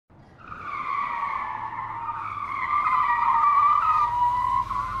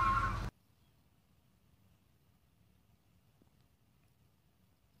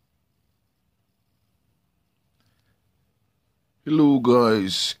Hello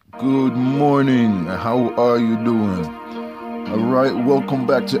guys, good morning. How are you doing? Alright, welcome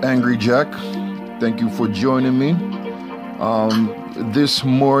back to Angry Jack. Thank you for joining me. This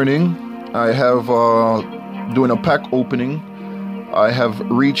morning I have doing a pack opening. I have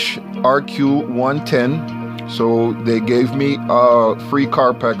reached RQ110, so they gave me a free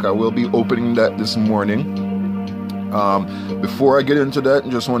car pack. I will be opening that this morning. Before I get into that, I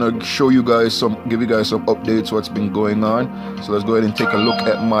just want to show you guys give you guys some updates what's been going on. So let's go ahead and take a look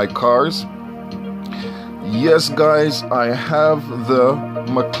at my cars. Yes guys, I have the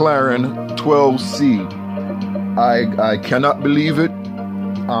McLaren 12C. I cannot believe it.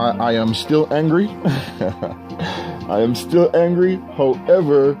 I am still angry. I am still angry.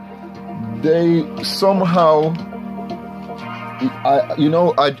 However, they somehow,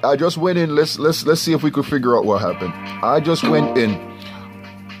 I just went in. Let's see if we could figure out what happened. I just went into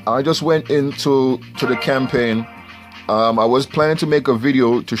the campaign. I was planning to make a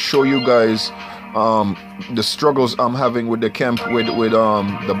video to show you guys the struggles I'm having with the camp with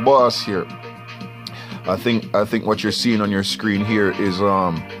the boss here. I think what you're seeing on your screen here is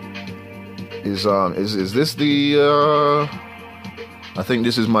this the I think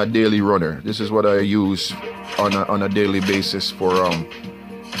this is my daily runner. This is what I use on a daily basis for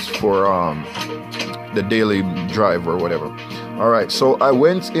the daily drive or whatever. All right, so I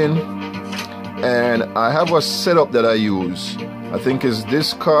went in and I have a setup that I use. I think is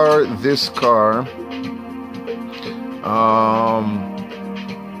this car.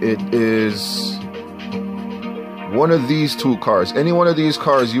 It is one of these two cars. Any one of these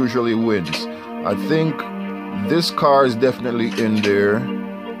cars usually wins. I think this car is definitely in there.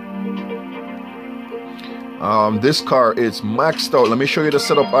 This car is maxed out. Let me show you the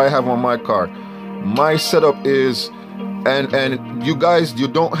setup I have on my car. My setup is, and you guys, you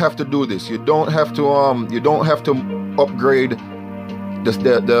don't have to do this. You don't have to upgrade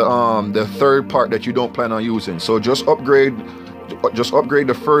the third part that you don't plan on using. So just upgrade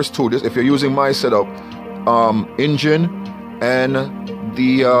the first two. This, if you're using my setup, engine and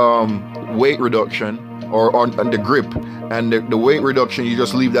the weight reduction, or on the grip, and the weight reduction, you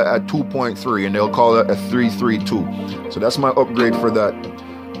just leave that at 2.3 and they'll call it a 332. So that's my upgrade for that.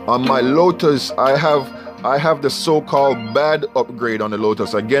 On my Lotus, I have the so-called bad upgrade on the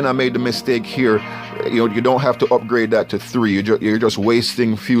Lotus. Again, I made the mistake here. You don't have to upgrade that to 3. You're just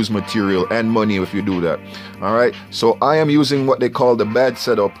wasting fuse material and money if you do that. All right, so I am using what they call the bad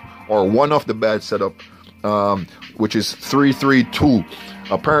setup, or one of the bad setup, which is 332.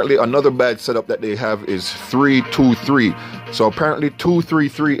 Apparently another bad setup that they have is 323. So apparently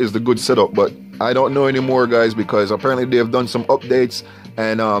 233 is the good setup, but I don't know anymore, guys, because apparently they have done some updates,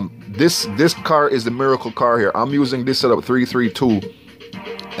 and this car is the miracle car here. I'm using this setup 332,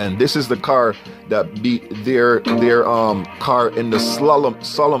 and this is the car that beat their car in the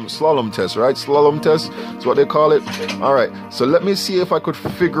slalom test, right? Slalom test is what they call it. All right, so let me see if I could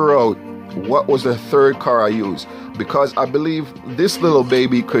figure out what was the third car I used, because I believe this little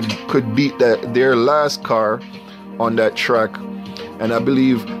baby could beat their last car on that track, and I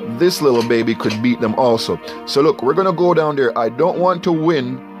believe this little baby could beat them also. So look, we're gonna go down there. I don't want to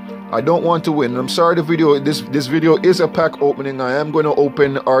win. I'm sorry, this video is a pack opening. I am going to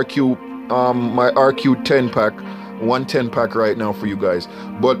open my RQ10 pack 110 pack right now for you guys.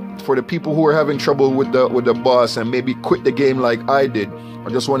 But for the people who are having trouble with the boss and maybe quit the game like I did, I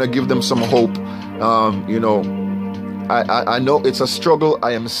just want to give them some hope. I know it's a struggle.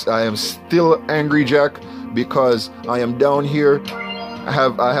 I am still Angry Jack, because I am down here.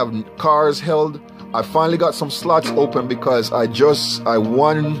 I have cars held. I finally got some slots open because I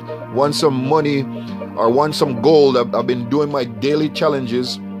won some money, or won some gold. I've been doing my daily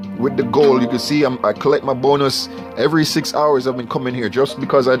challenges with the gold. You can see I collect my bonus every 6 hours. I've been coming here just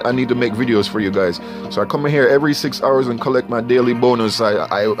because I need to make videos for you guys. So I come in here every 6 hours and collect my daily bonus.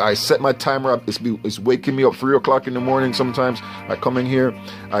 I set my timer up. It's waking me up 3 o'clock in the morning sometimes. I come in here,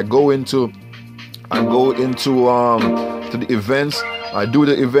 I go into to the events. I do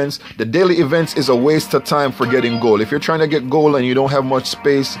the events. The daily events is a waste of time for getting gold. If you're trying to get gold and you don't have much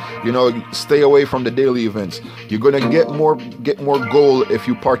space, stay away from the daily events. You're gonna get more gold if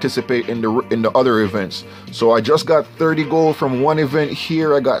you participate in the other events. So I just got 30 gold from one event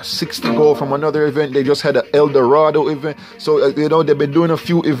here. I got 60 gold from another event. They just had an El Dorado event. So they've been doing a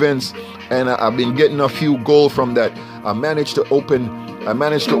few events, and I've been getting a few gold from that. I managed to open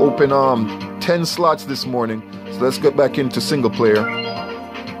 10 slots this morning. So let's get back into single player.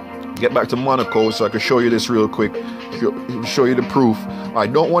 Get back to Monaco so I can show you this real quick. show you the proof. I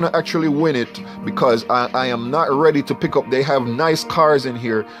don't want to actually win it because I am not ready to pick up. They have nice cars in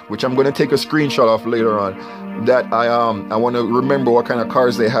here, which I'm going to take a screenshot of later on, that I want to remember what kind of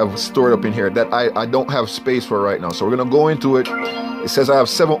cars they have stored up in here that I don't have space for right now. So we're going to go into it. It says I have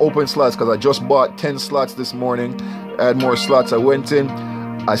 7 open slots because I just bought 10 slots this morning. Add more slots. I went in,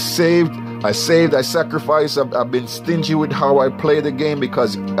 I saved, I sacrificed. I've been stingy with how I play the game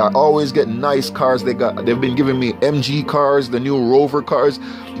because I always get nice cars. They've been giving me MG cars, the new Rover cars.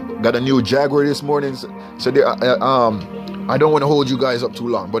 Got a new Jaguar this morning. So they, I don't want to hold you guys up too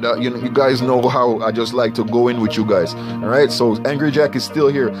long, but you guys know how I just like to go in with you guys. All right, so Angry Jack is still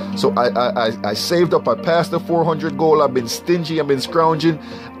here. So I saved up. I passed the 400 goal. I've been stingy. I've been scrounging.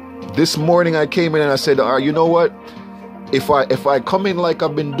 This morning I came in and I said, you know what? If I come in like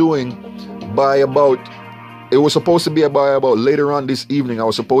I've been doing by about, it was supposed to be by about later on this evening, I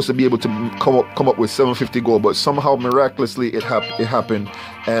was supposed to be able to come up with 750 gold, but somehow miraculously it happened,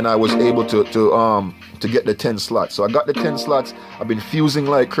 and I was able to get the 10 slots. So I got the 10 slots. I've been fusing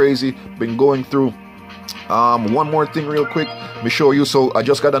like crazy, been going through. One more thing real quick, let me show you. So I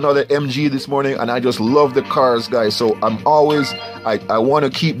just got another MG this morning, and I just love the cars, guys. So I'm always, I want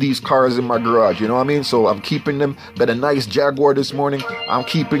to keep these cars in my garage, you know what I mean? So I'm keeping them. Got a nice Jaguar this morning, I'm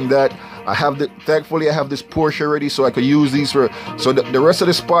keeping that. I have thankfully I have this Porsche already, so I could use these for, so the rest of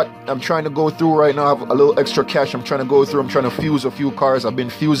the spot I'm trying to go through right now. I have a little extra cash I'm trying to go through. I'm trying to fuse a few cars. I've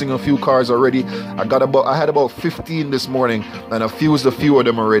been fusing a few cars already. I had about 15 this morning, and I fused a few of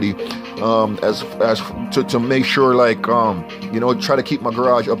them already, to make sure, like, try to keep my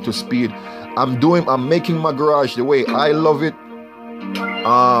garage up to speed. I'm making my garage the way I love it.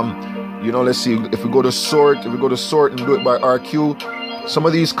 Let's see, if we go to sort and do it by RQ. Some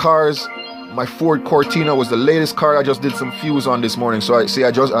of these cars, my Ford Cortina was the latest car I just did some fuse on this morning. So I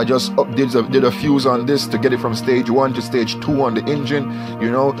just did a fuse on this to get it from stage 1 to stage 2 on the engine.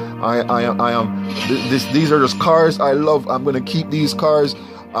 These are just cars I love. I'm gonna keep these cars.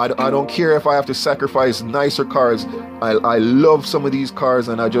 I don't care if I have to sacrifice nicer cars. I love some of these cars,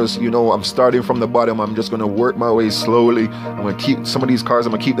 and I just, I'm starting from the bottom. I'm just gonna work my way slowly. I'm gonna keep some of these cars.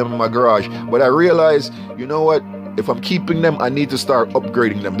 I'm gonna keep them in my garage. But I realize, you know what? If I'm keeping them, I need to start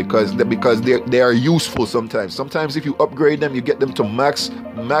upgrading them because they are useful sometimes. Sometimes if you upgrade them, you get them to max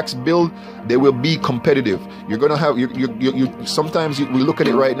build, they will be competitive. You're gonna have sometimes we look at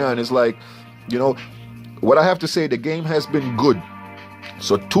it right now and it's like, what I have to say, the game has been good.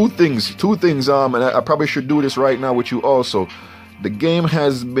 So two things, and I probably should do this right now with you also. The game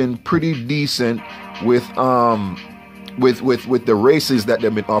has been pretty decent with the races that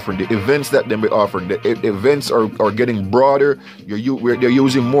they've been offering, the events that they've been offering. The events are getting broader. They're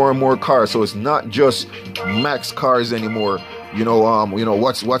using more and more cars, so it's not just max cars anymore.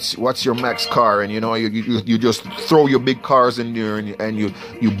 What's your max car, and you just throw your big cars in there and you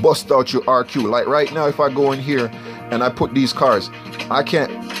bust out your RQ. Like right now, if I go in here and I put these cars, I can't.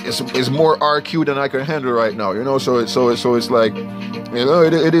 It's more RQ than I can handle right now. So it's like,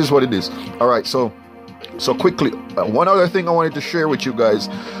 it is what it is. All right, so quickly, one other thing I wanted to share with you guys,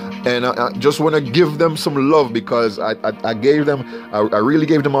 and I just want to give them some love because I really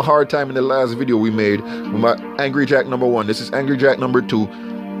gave them a hard time in the last video we made with my Angry Jack number 1. This is Angry Jack number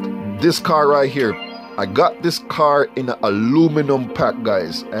 2. This car right here, I got this car in an aluminum pack,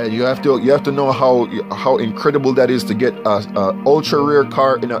 guys, and you have to know how incredible that is to get a ultra rare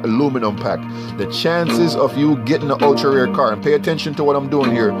car in an aluminum pack. The chances of you getting an ultra rare car, and pay attention to what I'm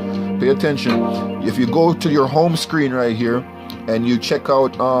doing here. Pay attention. If you go to your home screen right here and you check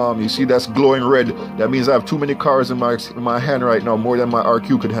out, you see that's glowing red. That means I have too many cars in my hand right now, more than my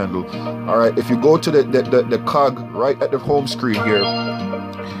RQ could handle. All right, if you go to the cog right at the home screen here,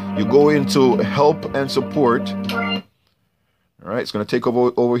 you go into help and support. All right, it's going to take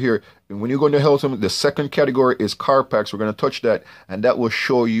over here. And when you go into help, the second category is car packs. We're going to touch that, and that will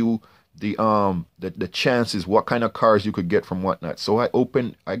show you the chances, what kind of cars you could get from whatnot. So I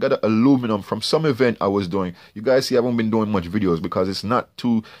got an aluminum from some event I was doing. You guys see I haven't been doing much videos because it's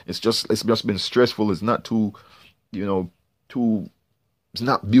just been stressful. It's not too, it's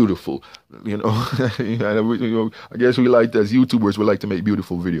not beautiful, I guess we like, as YouTubers, we like to make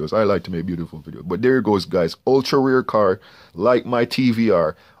beautiful videos. I like to make beautiful videos. But there it goes, guys. Ultra rare car, like my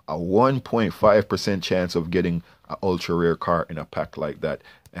TVR, a 1.5% chance of getting an ultra rare car in a pack like that.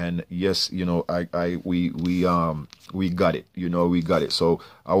 And yes, we got it. We got it. So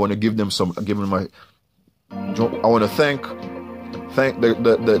I want to give them I want to thank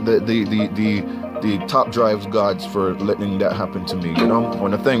the Top Drives gods for letting that happen to me. I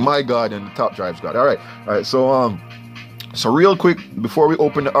want to thank my God and the Top Drives God. All right. So So real quick, before we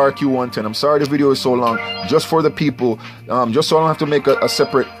open the RQ110, I'm sorry the video is so long, just for the people, just so I don't have to make a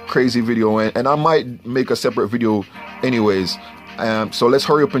separate crazy video, and I might make a separate video anyways. So let's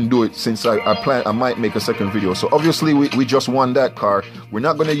hurry up and do it, since I might make a second video. So obviously we just won that car. We're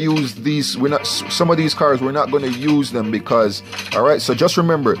not going to use these, some of these cars, we're not going to use them because, all right, so just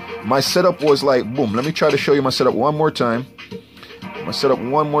remember, my setup was like, boom, let me try to show you my setup one more time.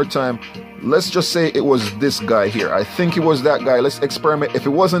 Let's just say it was this guy here. I think it was that guy. Let's experiment. If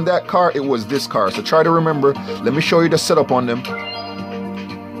it wasn't that car, it was this car. So try to remember. Let me show you the setup on them.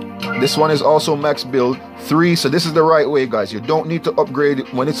 This one is also max build 3. So this is the right way, guys. You don't need to upgrade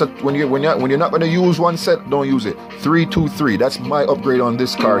when you're not going to use one set. Don't use it. 3, 2, 3. That's my upgrade on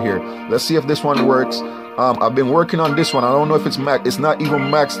this car here. Let's see if this one works. I've been working on this one. I don't know if it's max. It's not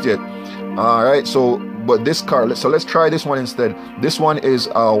even maxed yet. All right. So. But this car, so let's try this one instead. This one is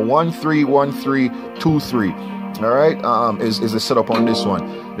 131323. All right, is the setup on this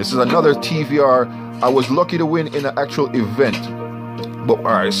one. This is another TVR. I was lucky to win in an actual event. But all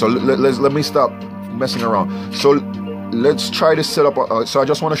right, so let me stop messing around. So let's try this setup. So I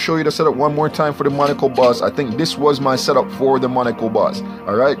just want to show you the setup one more time for the Monaco Boss. I think this was my setup for the Monaco Boss.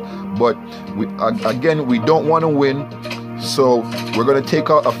 All right, but again, we don't want to win. So we're gonna take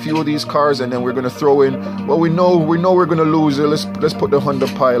out a few of these cars, and then we're gonna throw in. Well, we know we're gonna lose it. Let's put the Honda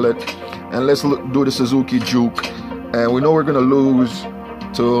Pilot, and let's do the Suzuki Juke, and we know we're gonna lose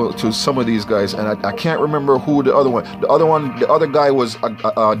to some of these guys. And I can't remember who the other one. The other guy was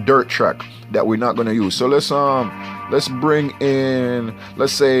a dirt track that we're not gonna use. So let's bring in,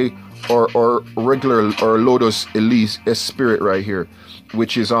 let's say, or regular or Lotus Elise Spirit right here,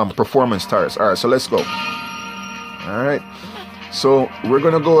 which is performance tires. All right, so let's go. All right, so we're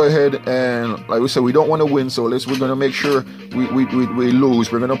gonna go ahead and, like we said, we don't want to win, so we're gonna make sure we lose.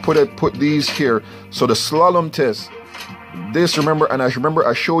 We're gonna put these here. So the slalom test, this, remember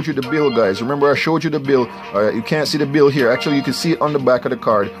I showed you the bill, guys. Remember I showed you the bill. You can't see the bill here. Actually, you can see it on the back of the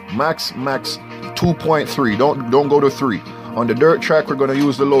card. Max 2.3. Don't go to 3. On the dirt track, we're going to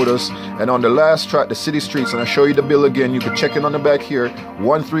use the Lotus, and on the last track, the city streets, and I'll show you the bill again. You can check it on the back here,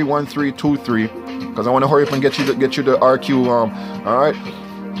 131323, because I want to hurry up and get you the RQ. All right.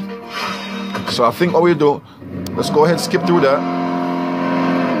 So I think what we do, let's go ahead and skip through that.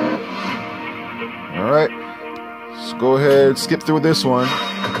 All right. Let's go ahead, skip through this one.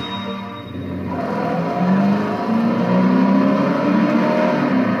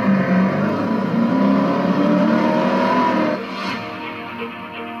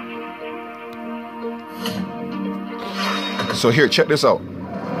 So here, check this out.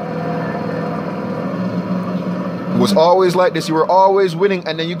 It was always like this. You were always winning,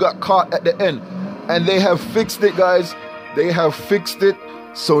 and then you got caught at the end. And they have fixed it, guys. They have fixed it.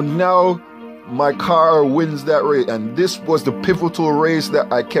 So now my car wins that race. And this was the pivotal race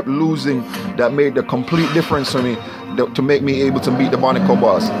that I kept losing, that made the complete difference for me, to make me able to beat the Monaco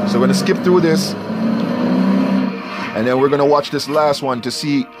Boss. So we're going to skip through this. And then we're going to watch this last one to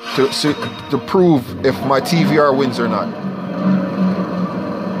see, to prove if my TVR wins or not.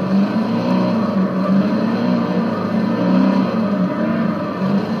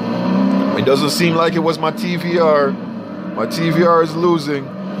 It doesn't seem like it was my TVR. My TVR is losing.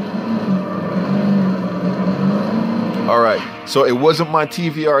 All right, so it wasn't my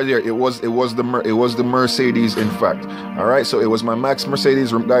TVR there. It was the Mercedes, in fact. All right, so it was my Max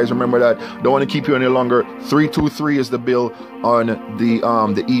Mercedes. Guys, remember that. Don't want to keep you any longer. 323 is the bill on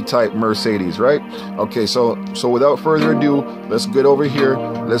the E-Type Mercedes, right? Okay, so without further ado, let's get over here.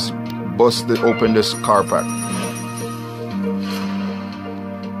 Let's open this car pack.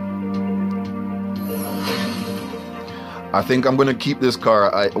 I think I'm gonna keep this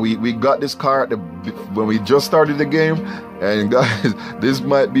car. We got this car when we just started the game, and guys, this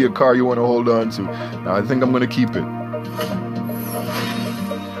might be a car you want to hold on to. Now, I think I'm gonna keep it.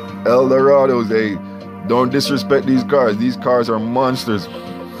 Eldorados, hey, don't disrespect these cars. These cars are monsters.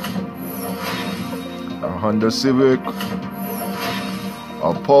 A Honda Civic,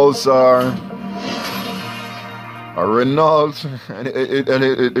 a Pulsar, a Renault, and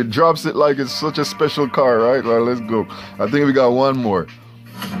it drops it like it's such a special car, right? Well, let's go. I think we got one more.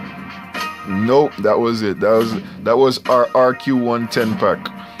 Nope, that was it. That was our RQ110 pack.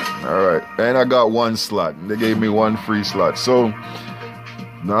 All right, and I got one slot. They gave me one free slot. So, all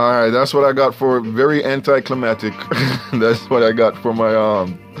right, that's what I got for very anticlimactic. That's what I got for my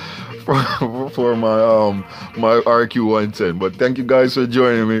for my RQ110. But thank you guys for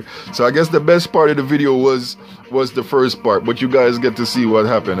joining me. So I guess the best part of the video was the first part, but you guys get to see what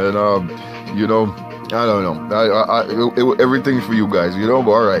happened, and you know, I don't know, everything for you guys, you know.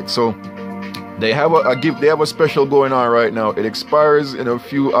 But all right, so They have a gift. They have a special going on right now. It expires in a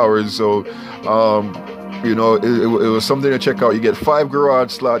few hours, so you know, it was something to check out. You get 5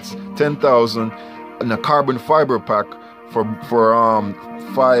 garage slots, 10,000, and a carbon fiber pack for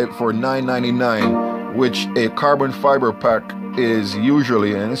 $9.99, which a carbon fiber pack is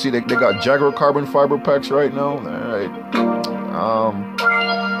usually, and you see they got Jaguar carbon fiber packs right now. All right.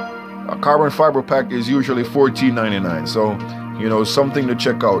 A carbon fiber pack is usually $14.99, so you know, something to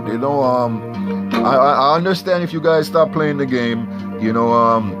check out. You know, I understand if you guys stop playing the game. You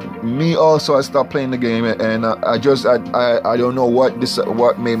know, me also, I stopped playing the game, and I don't know what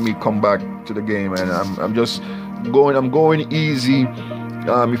made me come back to the game, and I'm going easy.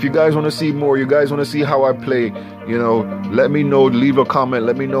 If you guys want to see more, you guys want to see how I play, you know, let me know, leave a comment,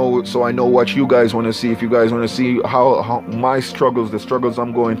 let me know, so I know what you guys want to see. If you guys want to see how my struggles, the struggles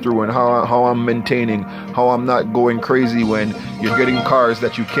I'm going through, and how I'm maintaining, how I'm not going crazy when you're getting cars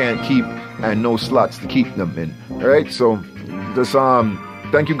that you can't keep and no slots to keep them in. All right, so just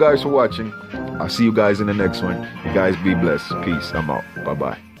thank you guys for watching. I'll see you guys in the next one. You guys be blessed. Peace. I'm out. Bye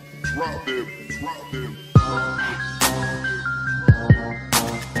bye.